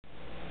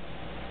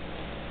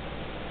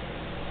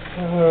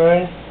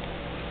Alright,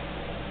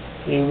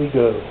 here we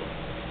go.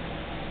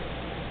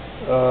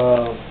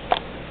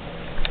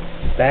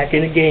 Back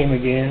in the game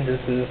again. This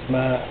is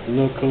my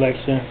little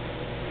collection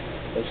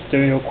of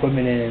stereo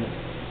equipment and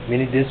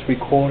Minidisc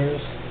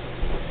recorders.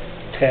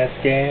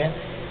 Tascam,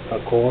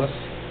 of course.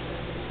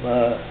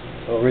 My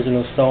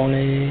original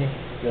Sony,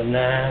 the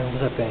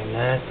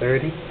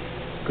 930.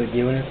 Good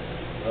unit.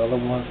 The other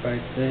ones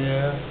right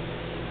there.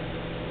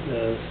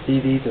 The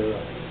CD to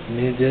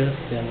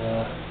Minidisc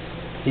and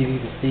CD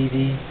to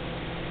CD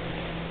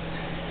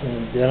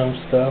and denim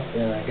stuff.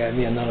 And I got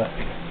me another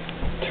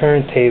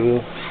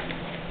turntable,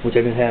 which I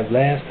didn't have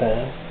last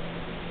time,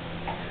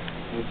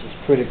 which is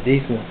pretty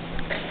decent.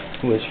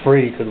 It was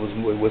free because it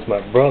was my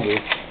brother,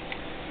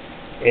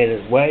 and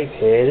his wife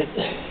had it,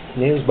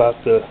 and he was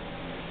about to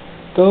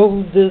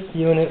throw this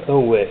unit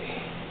away.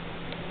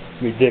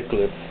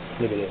 Ridiculous.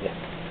 Look at that.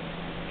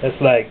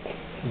 That's like,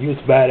 you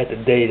used to buy it at the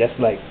day, that's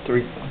like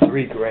three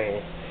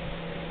grand.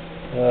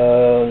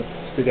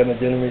 Still got my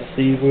denim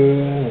receiver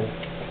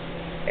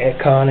and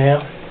con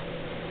amp.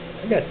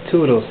 I got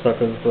two of those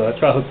suckers, but I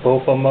tried to hook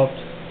both of them up.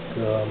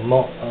 The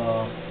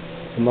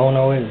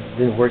mono, it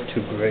didn't work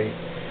too great.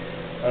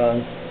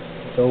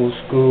 The old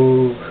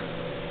school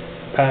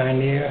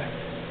Pioneer,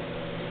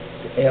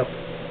 the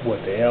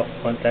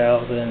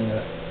F1000,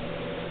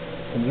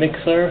 the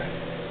mixer,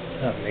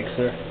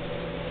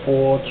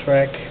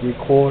 4-track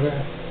recorder,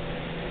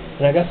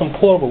 and I got some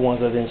portable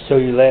ones I didn't show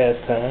you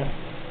last time.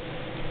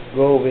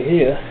 Go over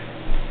here.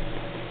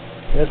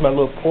 That's my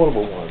little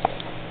portable ones.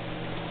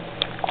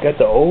 Got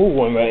the old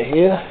one right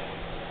here.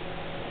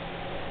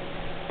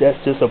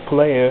 That's just a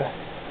player,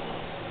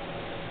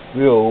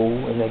 real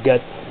old, and I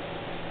got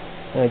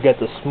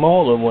the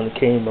smaller one that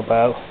came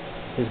about.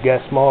 It's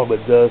got smaller,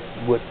 but does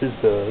what this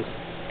does.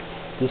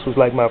 This was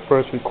like my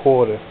first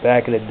recorder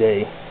back in the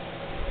day.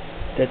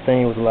 That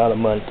thing was a lot of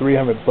money,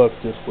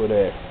 $300 just for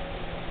that.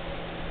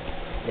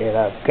 And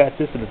I got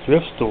this at the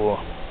thrift store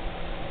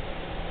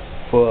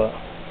for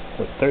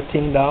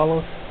 $13.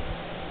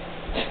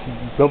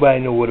 Nobody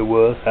knew what it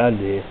was. I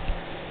did.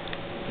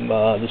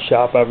 The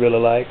shop I really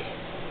like.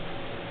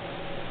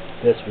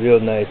 That's real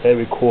nice. They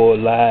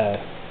record live.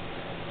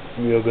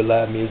 Real good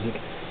live music.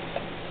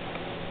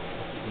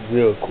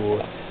 Real cool.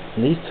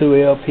 And these two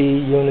LP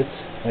units,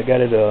 I got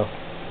at a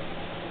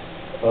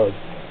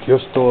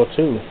thrift store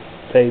too.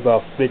 Paid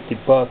about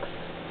 $50.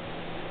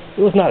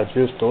 It was not a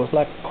thrift store, it's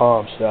like a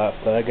pawn shop,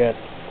 but I got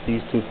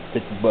these two for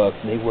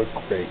 $50 and they work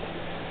great.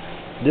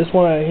 This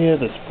one right here,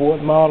 the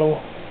sport model,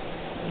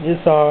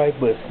 it's alright,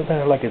 but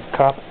sometimes like it's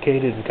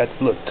complicated. It's got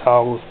this little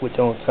toggle switch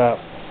on top,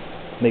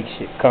 makes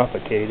shit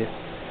complicated.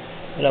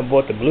 And I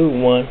bought the blue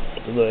one,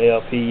 the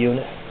little LP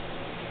unit.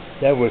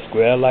 That works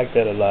great. I like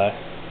that a lot.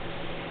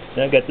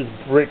 And I got this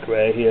brick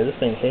right here. This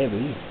thing heavy.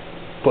 You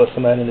put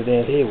somebody in the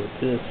damn head with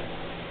this.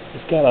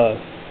 It's got a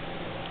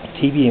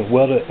TV and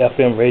weather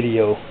FM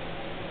radio.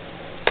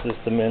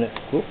 Just a minute.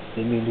 Whoop,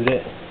 didn't mean to do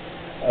that.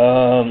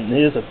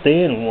 Here's a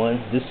thin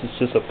one. This is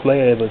just a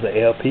player. It was an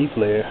LP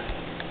player.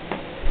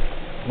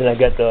 Then I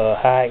got the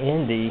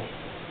high-end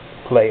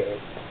player,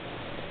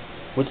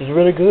 which is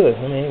really good.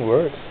 I mean, it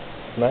works.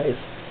 Nice.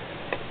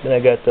 Then I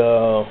got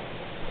the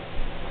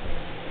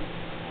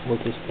what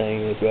this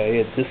thing is right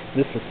here. This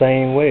the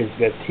same way. It's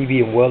got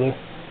TV and weather,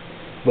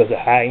 but it's a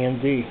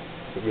high-end. It's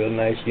a real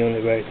nice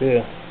unit right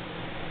there.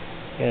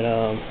 And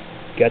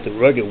got the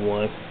rugged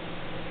one.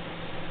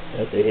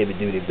 That's a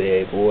heavy-duty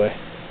bad boy.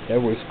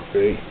 That works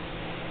great.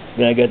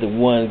 Then I got the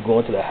one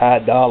going to the high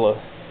dollar,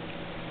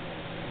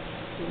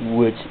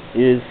 which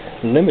is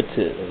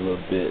limited a little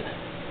bit,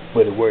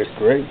 but it works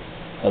great.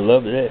 I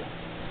love that.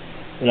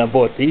 And I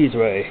bought these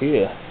right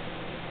here.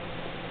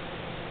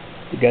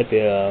 You got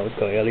the what's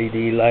called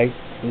LED light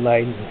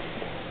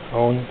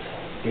on it.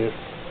 Yes,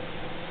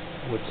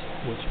 which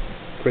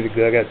pretty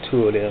good. I got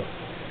two of them.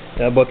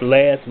 And I bought the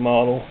last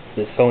model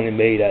that Sony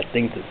made. I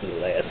think this is the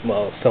last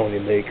model Sony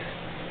makes.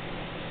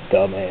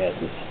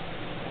 Dumbasses.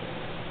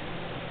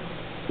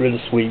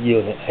 Really sweet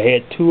unit. I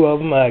had two of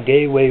them. I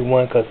gave away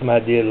one because I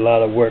did a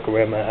lot of work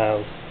around my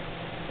house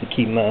to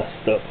keep my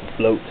stuff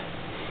afloat.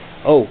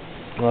 Oh,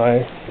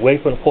 alright.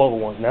 Wait for the portable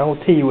ones. Now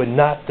I'll tell you what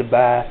not to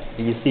buy.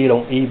 You see it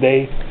on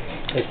eBay.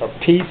 It's a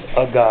piece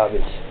of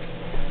garbage.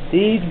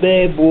 These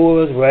bad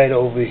boys right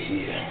over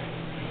here.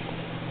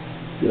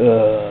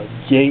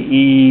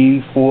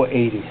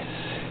 JE480s.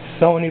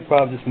 Sony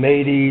probably just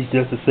made these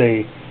just to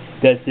say,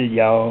 that's it,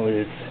 y'all.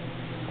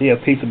 They're a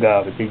piece of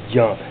garbage. They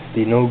junk.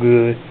 They no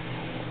good.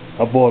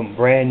 I bought them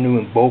brand new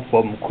and both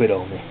of them quit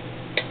on me.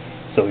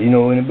 So, you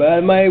know,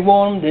 anybody might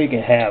want them, they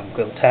can have them.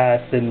 Because I'm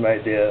tired sitting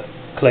right there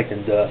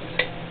collecting dust.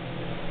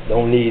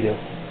 Don't need them.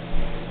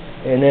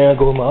 And then I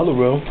go to my other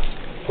room.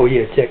 Oh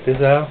yeah, check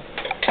this out.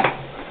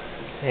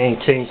 I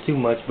ain't changed too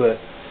much, but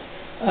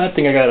I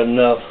think I got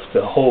enough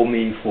to hold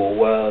me for a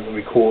while to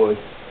record,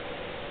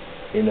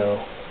 you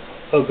know,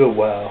 a good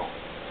while.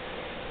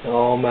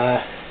 All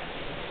my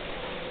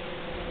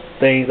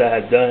things I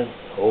had done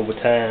over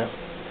time,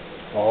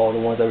 all the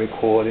ones I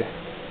recorded,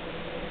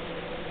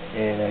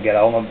 and I got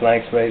all my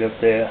blanks right up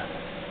there.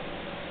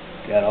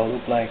 Got all the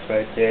blanks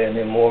right there, and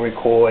then more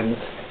recordings.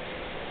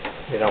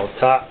 Then on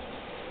top,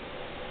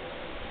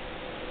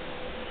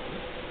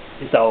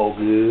 it's all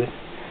good.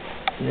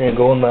 And then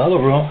go in my other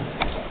room.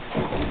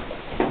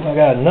 I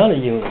got another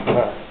unit,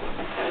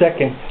 my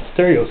second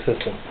stereo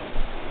system.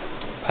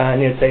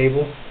 Pioneer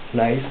table,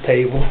 nice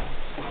table.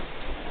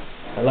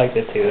 I like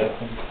that table.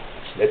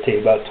 That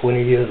table about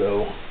 20 years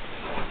old.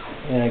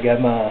 And I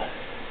got my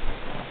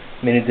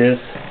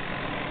Minidisc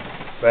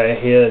right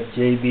here,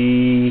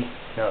 JE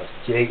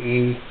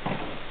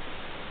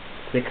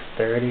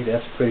 630.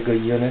 That's a pretty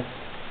good unit.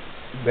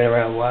 Been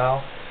around a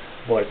while.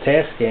 Bought a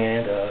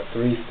Tascam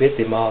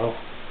 350 model.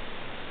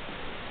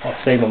 I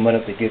saved my money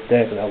up to get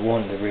that because I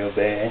wanted it real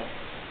bad.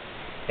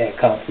 Had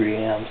concrete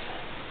amps,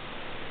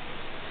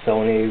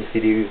 Sony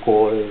CD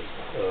recorders,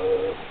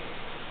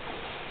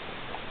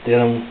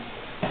 denim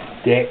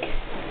deck,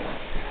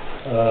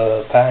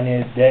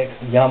 Pioneer deck,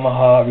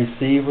 Yamaha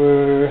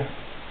receiver,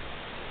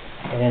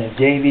 and a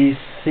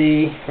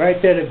JVC.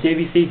 Right there, the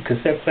JVC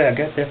cassette player. I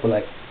got that for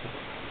like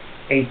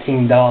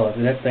 $18.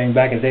 And that thing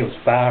back in the day was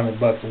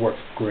 $500. It works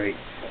great.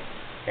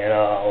 And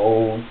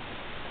old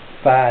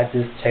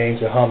 5-disc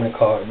changer harmony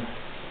card.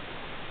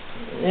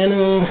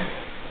 And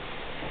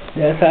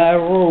that's how I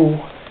roll.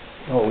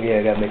 Oh yeah,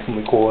 I gotta make some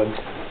recordings.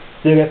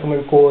 Still got some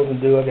recordings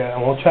to do. I'm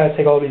gonna try to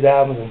take all these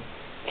albums and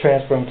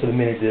transfer them to the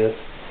Minidisc.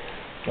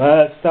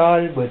 I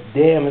started, but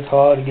damn, it's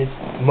hard to get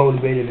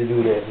motivated to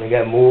do that. And I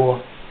got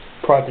more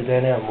projects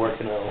than that I'm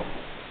working on.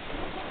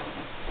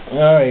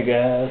 Alright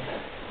guys,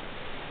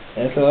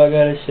 that's all I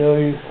gotta show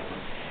you.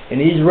 And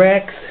these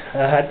racks,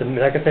 I had to,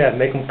 like I said, I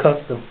make them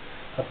custom.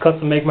 I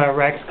custom make my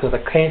racks because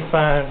I can't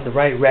find the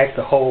right racks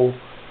to hold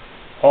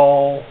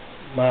all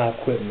my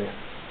equipment.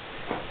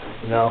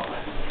 You know,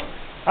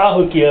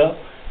 I'll hook you up.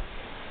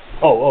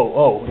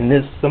 Oh, and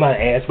this, somebody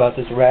asked about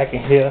this rack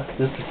in here.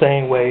 This is the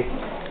same way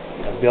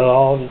I built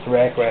all this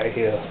rack right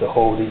here to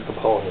hold these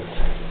components.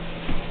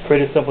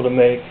 Pretty simple to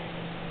make,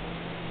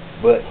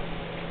 but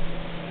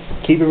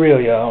keep it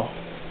real, y'all.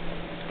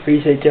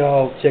 Appreciate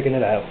y'all checking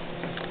it out.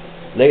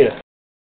 Later.